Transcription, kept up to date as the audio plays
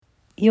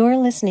You're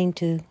listening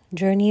to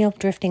Journey of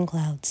Drifting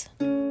Clouds.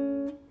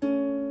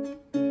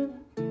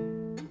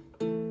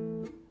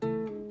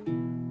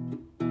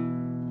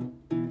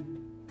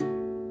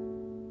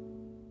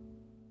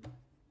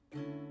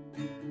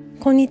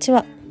 こんにち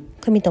は、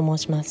久美と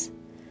申します。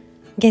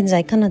現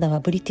在カナダは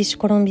ブリティッシュ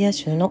コロンビア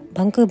州の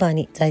バンクーバー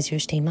に在住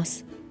していま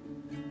す。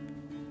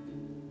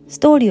ス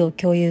トーリーを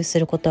共有す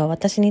ることは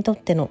私にとっ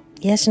ての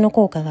癒しの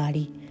効果があ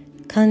り、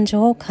感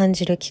情を感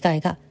じる機会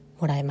が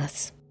もらえま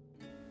す。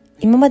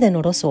今まで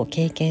のロスを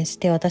経験し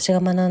て私が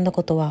学んだ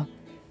ことは、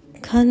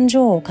感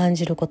情を感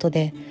じること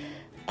で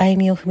歩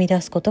みを踏み出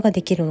すことが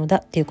できるのだ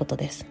ということ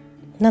です。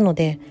なの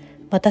で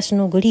私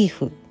のグリー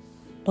フ、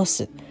ロ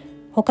ス、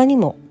他に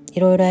もい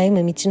ろいろ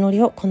歩む道の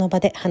りをこの場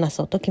で話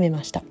そうと決め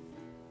ました。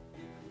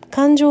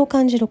感情を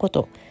感じるこ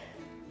と、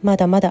ま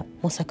だまだ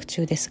模索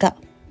中ですが、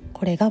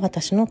これが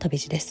私の旅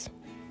路です。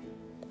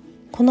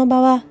この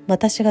場は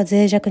私が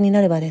脆弱に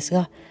なる場です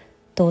が、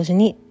同時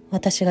に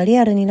私がリ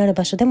アルになる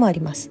場所でもあり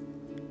ます。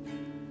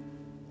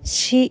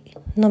死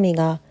のみ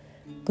が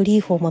グリ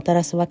ーフをもた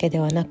らすわけで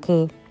はな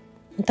く、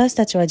私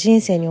たちは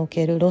人生にお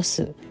けるロ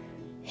ス、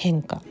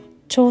変化、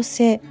調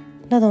整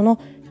などの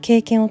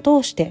経験を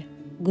通して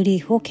グリー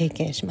フを経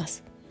験しま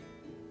す。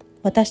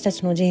私た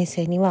ちの人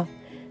生には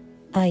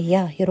愛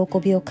や喜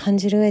びを感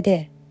じる上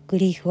でグ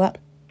リーフは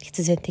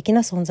必然的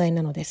な存在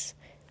なのです。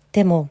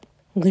でも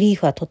グリー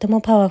フはとて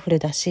もパワフル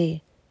だ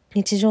し、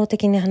日常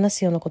的に話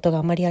すようなことが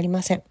あまりあり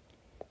ません。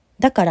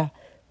だから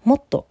も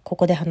っとこ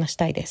こで話し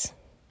たいです。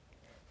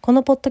こ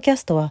のポッドキャ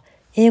ストは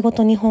英語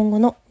と日本語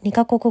の2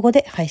カ国語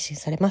で配信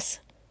されま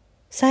す。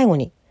最後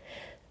に、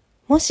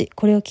もし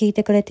これを聞い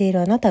てくれている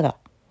あなたが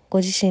ご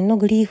自身の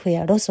グリーフ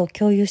やロスを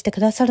共有して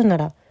くださるな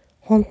ら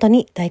本当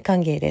に大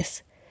歓迎で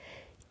す。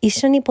一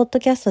緒にポッド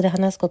キャストで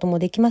話すことも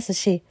できます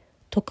し、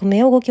匿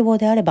名をご希望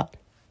であれば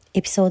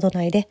エピソード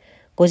内で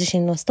ご自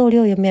身のストーリ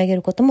ーを読み上げ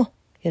ることも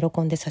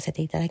喜んでさせ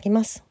ていただき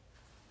ます。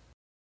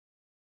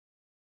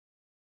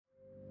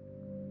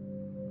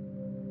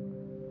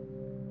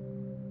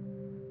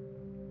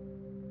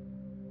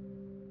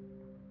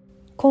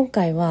今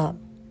回は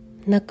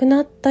亡く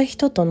なった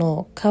人と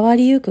の変わ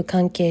りゆく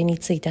関係に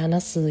ついて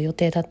話す予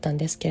定だったん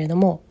ですけれど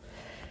も、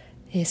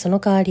その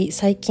代わり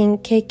最近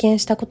経験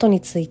したことに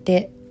つい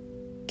て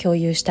共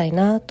有したい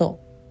な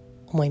と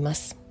思いま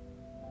す。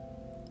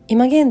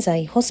今現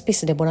在ホスピ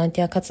スでボラン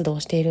ティア活動を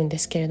しているんで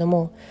すけれど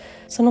も、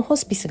そのホ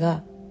スピス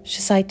が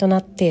主催とな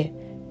って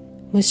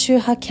無宗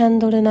派キャン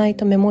ドルナイ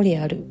トメモリ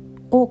アル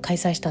を開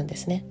催したんで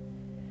すね。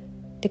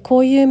で、こ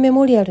ういうメ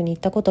モリアルに行っ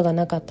たことが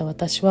なかった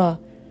私は、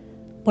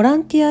ボラ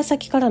ンティア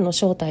先からの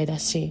招待だ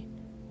し、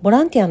ボ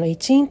ランティアの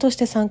一員とし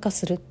て参加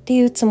するって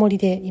いうつもり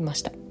でいま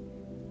した。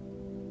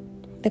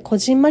で、こ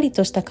じんまり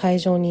とした会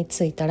場に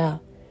着いたら、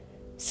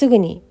すぐ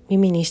に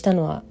耳にした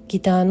のは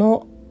ギター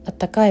のあっ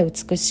たかい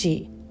美し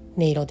い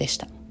音色でし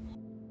た。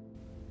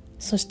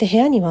そして部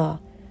屋には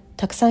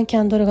たくさんキ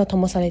ャンドルが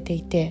灯されて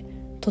いて、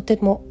とて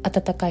も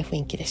温かい雰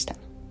囲気でした。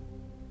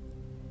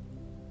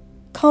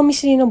顔見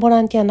知りのボラ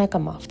ンティア仲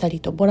間2人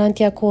とボラン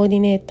ティアコーディ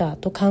ネーター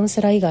とカウン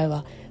セラー以外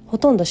はほ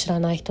とんど知ら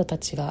ない人た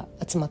ちが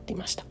集まってい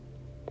ました。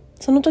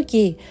その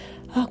時、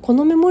こ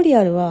のメモリ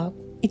アルは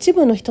一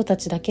部の人た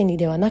ちだけに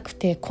ではなく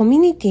てコミュ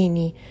ニティ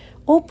に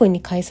オープン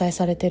に開催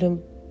されてい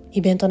る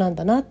イベントなん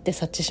だなって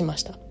察知しま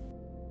した。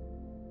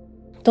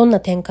どんな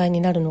展開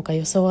になるのか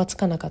予想はつ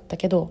かなかった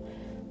けど、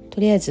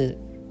とりあえず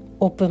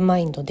オープンマ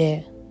インド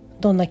で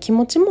どんな気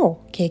持ち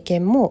も経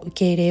験も受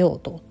け入れよう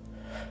と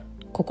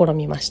試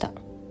みました。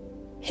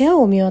部屋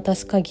を見渡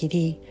す限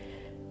り、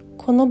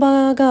この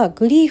場が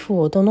グリー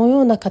フをどのよ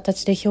うな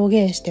形で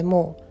表現して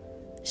も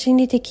心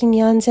理的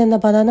に安全な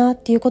場だなっ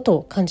ていうこと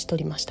を感じ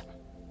取りました。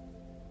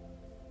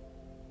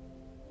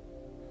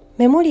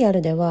メモリア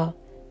ルでは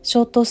シ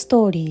ョートス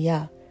トーリー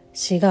や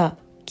詩が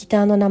ギ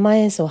ターの生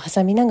演奏を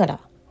挟みながら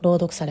朗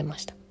読されま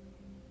した。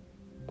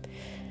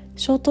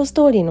ショートス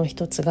トーリーの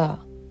一つが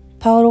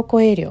パオロ・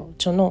コエリョ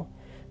著の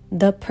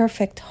The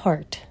Perfect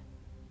Heart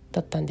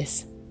だったんで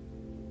す。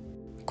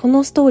こ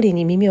のストーリー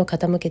に耳を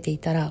傾けてい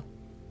たら、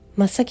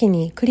真っ先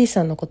にクリス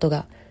さんのこと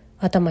が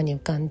頭に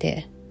浮かん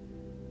で、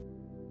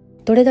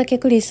どれだけ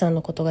クリスさん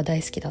のことが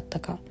大好きだった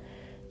か、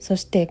そ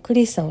してク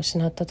リスさんを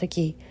失った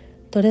時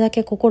どれだ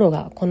け心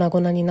が粉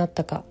々になっ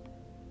たか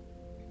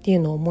っていう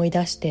のを思い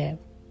出して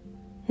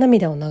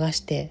涙を流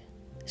して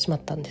しまっ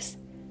たんです。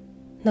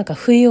なんか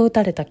不意を打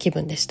たれた気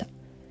分でした。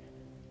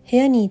部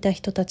屋にいた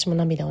人たちも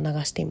涙を流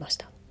していまし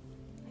た。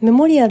メ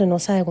モリアルの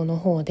最後の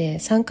方で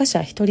参加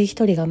者一人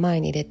一人が前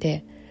に出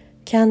て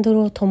キャンドル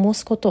を灯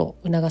すことを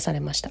促され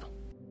ました。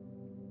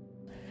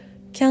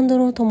キャンド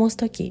ルを灯す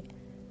とき、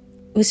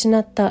失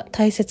った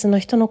大切な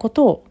人のこ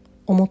とを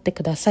思って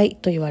ください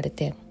と言われ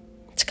て、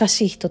近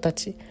しい人た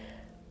ち、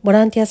ボ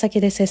ランティア先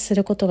で接す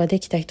ることがで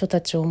きた人た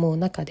ちを思う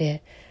中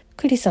で、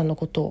クリさんの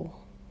ことを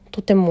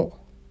とても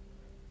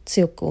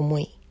強く思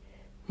い、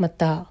ま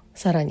た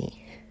さらに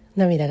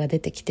涙が出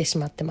てきてし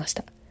まってまし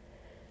た。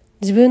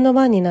自分の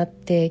番になっ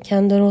てキ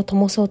ャンドルを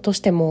灯そうとし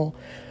ても、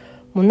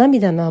もう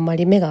涙のあま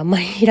り目があま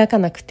り開か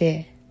なく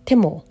て手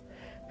も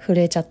震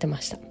えちゃって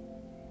ました。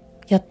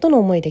やっとの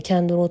思いでキャ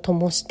ンドルを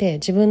灯して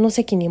自分の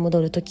席に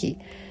戻るとき、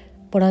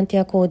ボランテ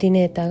ィアコーディ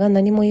ネーターが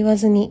何も言わ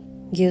ずに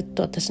ぎゅっ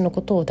と私の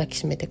ことを抱き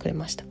しめてくれ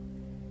ました。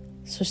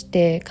そし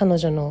て彼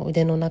女の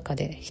腕の中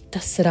でひ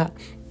たすら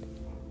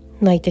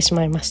泣いてし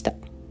まいました。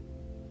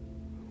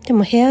で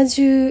も部屋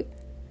中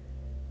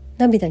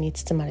涙に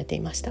包まれてい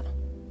ました。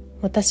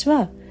私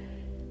は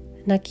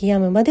泣き止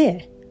むま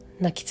で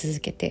泣き続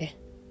けて、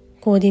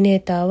コーディネ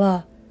ーター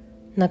は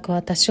泣く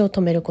私を止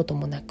めること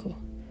もなく、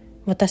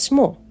私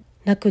も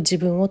泣く自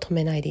分を止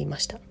めないでいま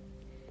した。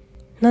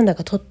なんだ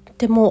かとっ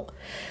ても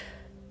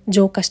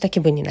浄化した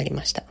気分になり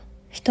ました。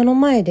人の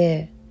前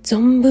で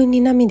存分に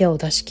涙を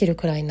出し切る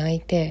くらい泣い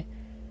て、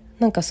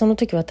なんかその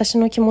時私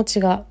の気持ち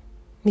が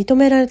認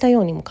められた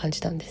ようにも感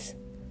じたんです。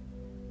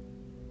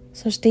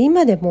そして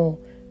今でも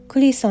ク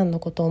リさんの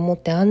ことを思っ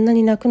てあんな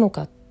に泣くの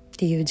かっ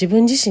ていう自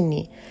分自身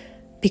に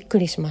びっく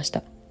りしまし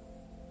た。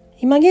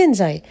今現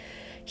在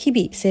日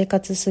々生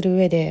活する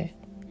上で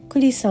ク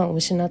リさんを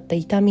失った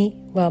痛み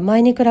は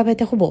前に比べ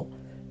てほぼ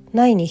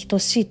ないに等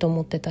しいと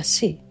思ってた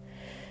し、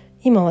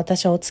今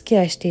私はお付き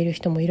合いしている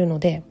人もいるの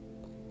で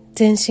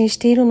前進し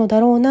ているのだ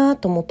ろうな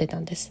と思ってた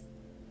んです。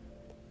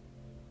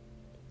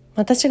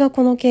私が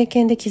この経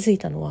験で気づい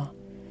たのは、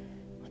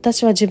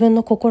私は自分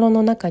の心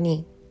の中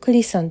にク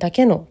リさんだ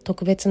けの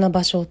特別な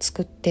場所を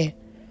作って、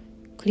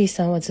クリ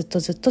さんはずっと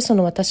そ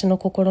の私の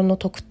心の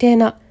特定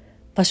な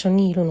場所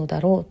にいるのだ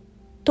ろ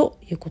うと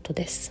いうこと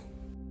です。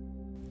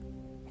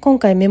今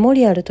回メモ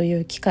リアルとい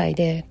う機会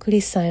でク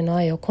リスさんへの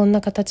愛をこん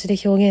な形で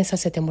表現さ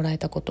せてもらえ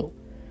たこと、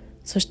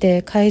そし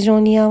て会場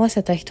に居合わ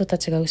せた人た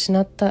ちが失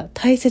った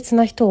大切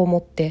な人を思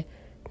って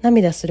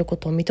涙するこ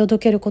とを見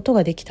届けること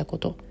ができたこ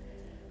と、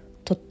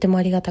とっても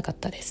ありがたかっ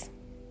たです。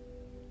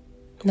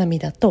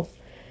涙と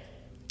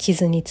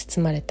傷に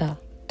包まれた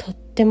とっ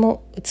て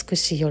も美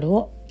しい夜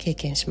を経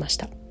験しまし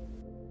た。